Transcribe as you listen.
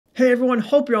Hey everyone,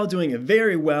 hope you're all doing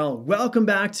very well. Welcome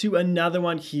back to another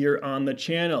one here on the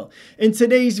channel. In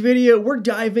today's video, we're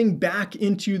diving back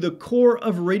into the core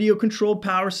of radio controlled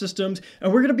power systems,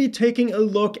 and we're going to be taking a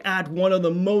look at one of the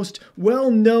most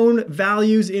well-known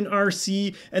values in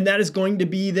RC, and that is going to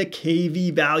be the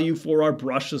kV value for our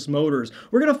brushless motors.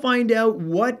 We're going to find out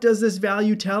what does this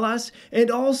value tell us, and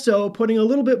also putting a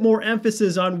little bit more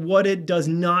emphasis on what it does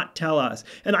not tell us.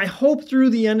 And I hope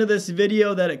through the end of this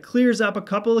video that it clears up a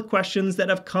couple of questions that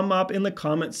have come up in the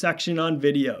comment section on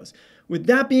videos. With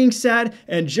that being said,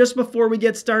 and just before we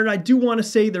get started, I do want to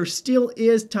say there still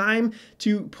is time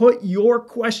to put your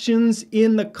questions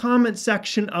in the comment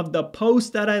section of the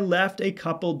post that I left a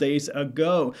couple days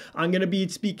ago. I'm going to be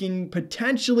speaking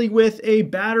potentially with a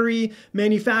battery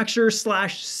manufacturer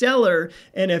slash seller,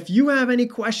 and if you have any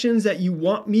questions that you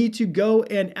want me to go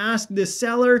and ask the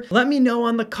seller, let me know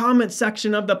on the comment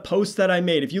section of the post that I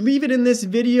made. If you leave it in this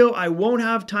video, I won't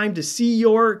have time to see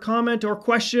your comment or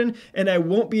question, and I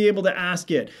won't be able to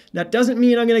ask it. That doesn't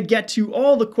mean I'm going to get to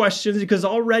all the questions, because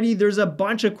already there's a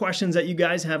bunch of questions that you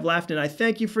guys have left, and I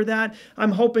thank you for that.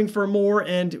 I'm hoping for more,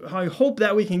 and I hope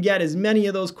that we can get as many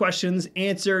of those questions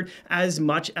answered as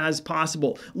much as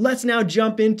possible. Let's now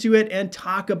jump into it and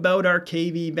talk about our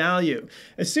kV value.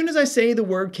 As soon as I say the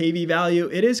word kV value,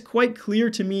 it is quite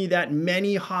clear to me that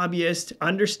many hobbyists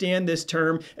understand this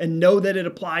term and know that it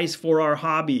applies for our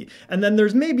hobby. And then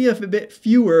there's maybe a bit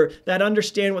fewer that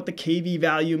understand what the kV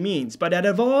value means. But out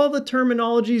of all the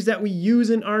terminologies that we use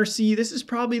in RC, this is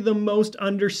probably the most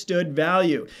understood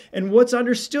value. And what's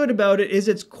understood about it is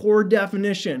its core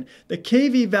definition. The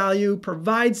kV value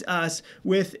provides us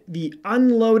with the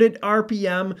unloaded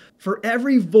RPM for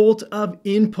every volt of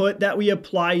input that we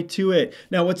apply to it.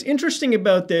 Now, what's interesting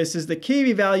about this is the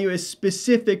kV value is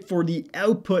specific for the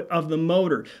output of the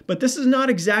motor, but this is not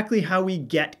exactly how we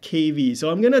get kV.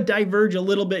 So I'm going to diverge a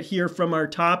little bit here from our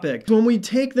topic. When we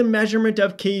take the measurement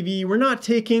of kV, we're not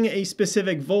taking a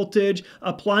specific voltage,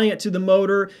 applying it to the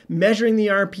motor, measuring the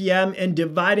RPM, and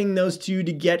dividing those two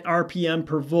to get RPM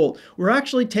per volt. We're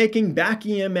actually taking back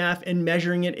EMF and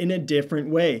measuring it in a different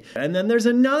way. And then there's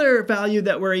another value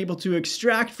that we're able to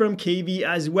extract from kV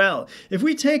as well. If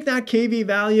we take that kV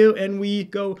value and we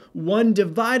go 1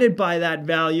 divided by that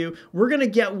value, we're going to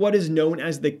get what is known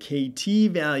as the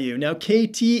KT value. Now,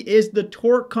 KT is the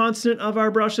torque constant of our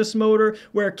brushless motor,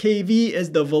 where kV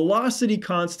is the velocity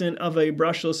constant of a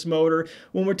brushless motor.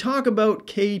 When we talk about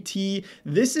KT,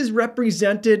 this is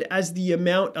represented as the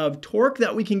amount of torque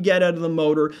that we can get out of the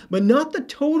motor, but not the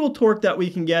total torque that we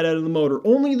can get out of the motor,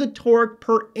 only the torque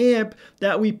per amp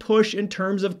that we push in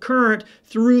terms of current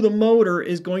through the motor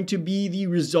is going to be the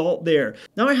result there.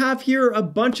 Now I have here a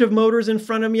bunch of motors in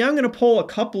front of me. I'm going to pull a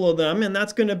couple of them, and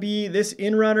that's going to be this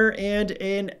in-runner and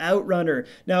an out-runner.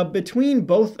 Now, between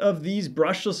both of these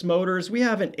brushless motors, we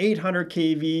have an 800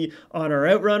 kV on our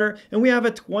out-runner, and we have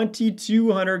a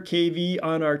 2200 kV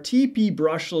on our TP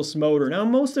brushless motor. Now,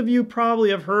 most of you probably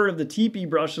have heard of the TP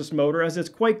brushless motor, as it's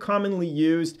quite commonly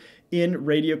used in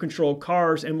radio controlled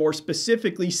cars, and more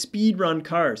specifically speed run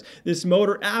cars. This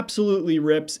motor absolutely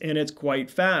rips, and it's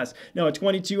quite fast. Now, a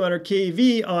 2200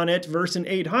 kV on it versus an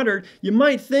 800, you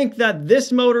might think that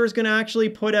this motor is going to actually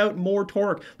put out more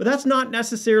torque, but that's not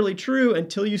necessarily true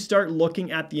until you start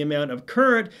looking at the amount of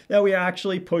current that we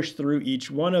actually push through each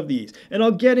one of these. And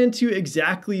I'll get into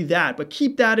exactly that, but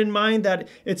keep that in mind, that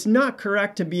it's not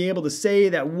correct to be able to say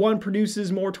that one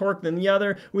produces more torque than the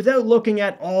other without looking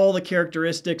at all the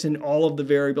characteristics and all of the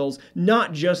variables,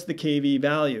 not just the kV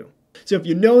value. So if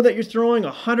you know that you're throwing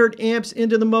 100 amps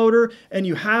into the motor and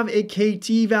you have a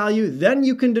KT value, then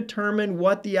you can determine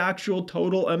what the actual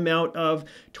total amount of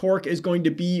torque is going to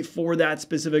be for that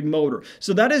specific motor.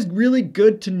 So that is really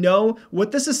good to know.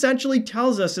 What this essentially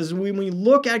tells us is when we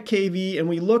look at kV and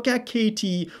we look at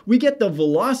KT, we get the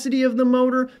velocity of the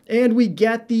motor and we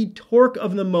get the torque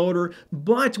of the motor,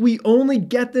 but we only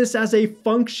get this as a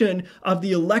function of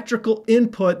the electrical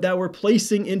input that we're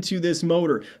placing into this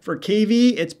motor. For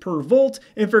kV, it's per volt,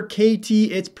 and for KT,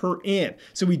 it's per amp.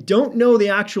 So we don't know the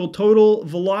actual total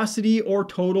velocity or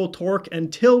total torque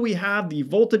until we have the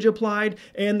voltage applied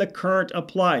and the current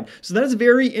applied. So that's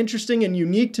very interesting and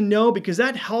unique to know, because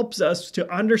that helps us to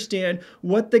understand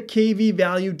what the kV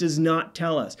value does not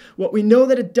tell us. What we know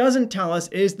that it doesn't tell us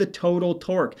is the total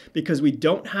torque, because we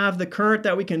don't have the current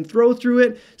that we can throw through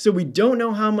it, so we don't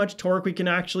know how much torque we can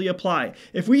actually apply.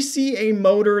 If we see a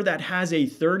motor that has a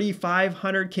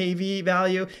 3500 kV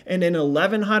value and an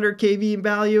 1100 kV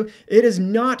value, it is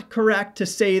not correct to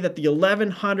say that the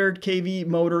 1100 kV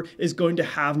motor is going to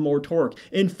have more torque.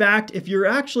 In fact, if you're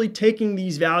actually taking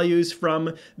these values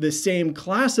from the same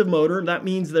class of motor, that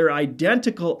means they're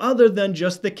identical other than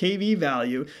just the kV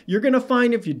value, you're going to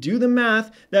find, if you do the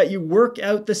math, that you work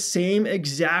out the same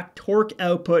exact torque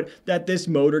output that this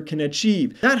motor can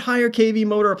achieve. That higher kV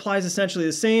motor applies essentially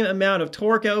the same amount of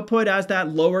torque output as that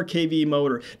lower kV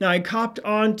motor. Now, I copped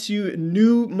onto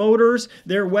New Motors,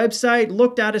 their website,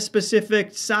 looked at a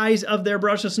specific size of their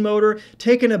brushless motor,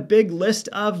 taken a big list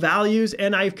of values,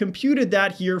 and I've computed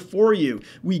that here for you.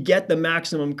 We get the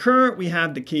maximum current, we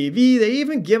have the kV, they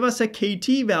even give us a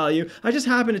KT value. I just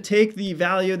happen to take the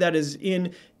value that is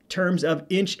in terms of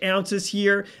inch ounces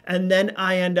here, and then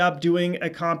I end up doing a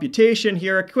computation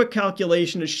here, a quick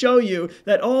calculation to show you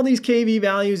that all these kV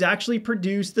values actually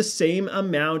produce the same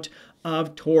amount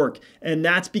of torque. And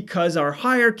that's because our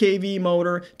higher kV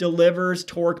motor delivers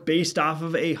torque based off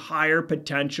of a higher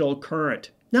potential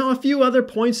current. Now, a few other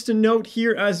points to note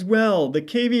here as well. The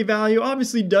kV value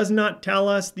obviously does not tell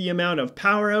us the amount of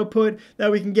power output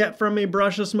that we can get from a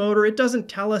brushless motor. It doesn't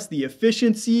tell us the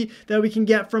efficiency that we can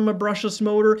get from a brushless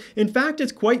motor. In fact,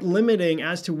 it's quite limiting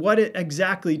as to what it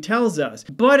exactly tells us.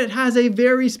 But it has a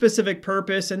very specific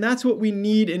purpose, and that's what we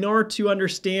need in order to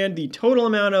understand the total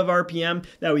amount of RPM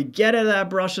that we get out of that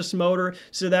brushless motor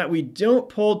so that we don't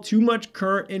pull too much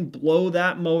current and blow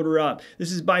that motor up.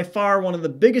 This is by far one of the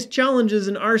biggest challenges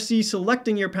in RC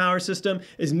selecting your power system,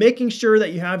 is making sure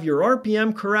that you have your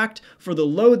RPM correct for the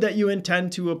load that you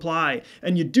intend to apply.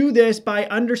 And you do this by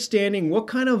understanding what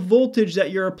kind of voltage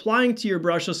that you're applying to your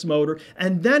brushless motor,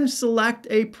 and then select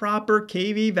a proper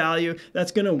kV value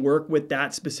that's going to work with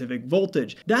that specific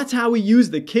voltage. That's how we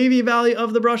use the kV value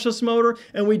of the brushless motor,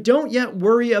 and we don't yet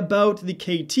worry about the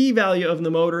KT value of the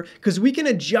motor because we can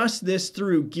adjust this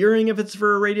through gearing if it's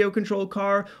for a radio controlled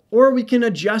car, or we can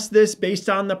adjust this based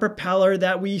on the propeller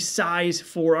that we size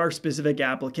for our specific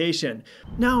application.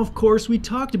 Now, of course, we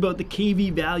talked about the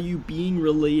kV value being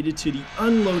related to the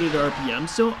unloaded RPM,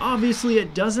 so obviously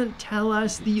it doesn't tell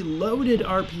us the loaded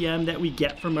RPM that we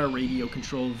get from our radio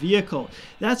controlled vehicle.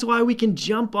 That's why we can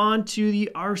jump onto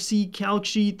the RC calc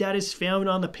sheet that is found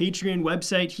on the Patreon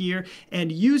website here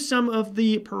and use some of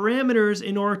the parameters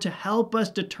in order to help us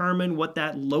determine what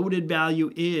that loaded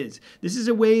value is. This is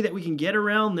a way that we can get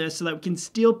around this so that we can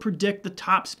still predict the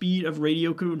top speed of radio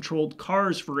controlled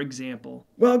cars, for example.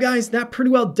 Well, guys, that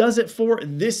pretty well does it for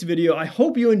this video. I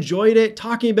hope you enjoyed it,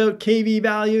 talking about kV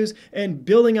values and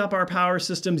building up our power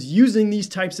systems using these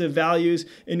types of values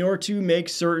in order to make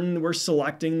certain we're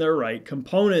selecting the right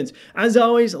components. As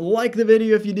always, like the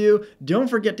video if you do. Don't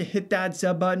forget to hit that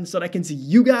sub button so that I can see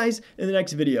you guys in the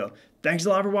next video. Thanks a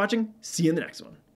lot for watching. See you in the next one.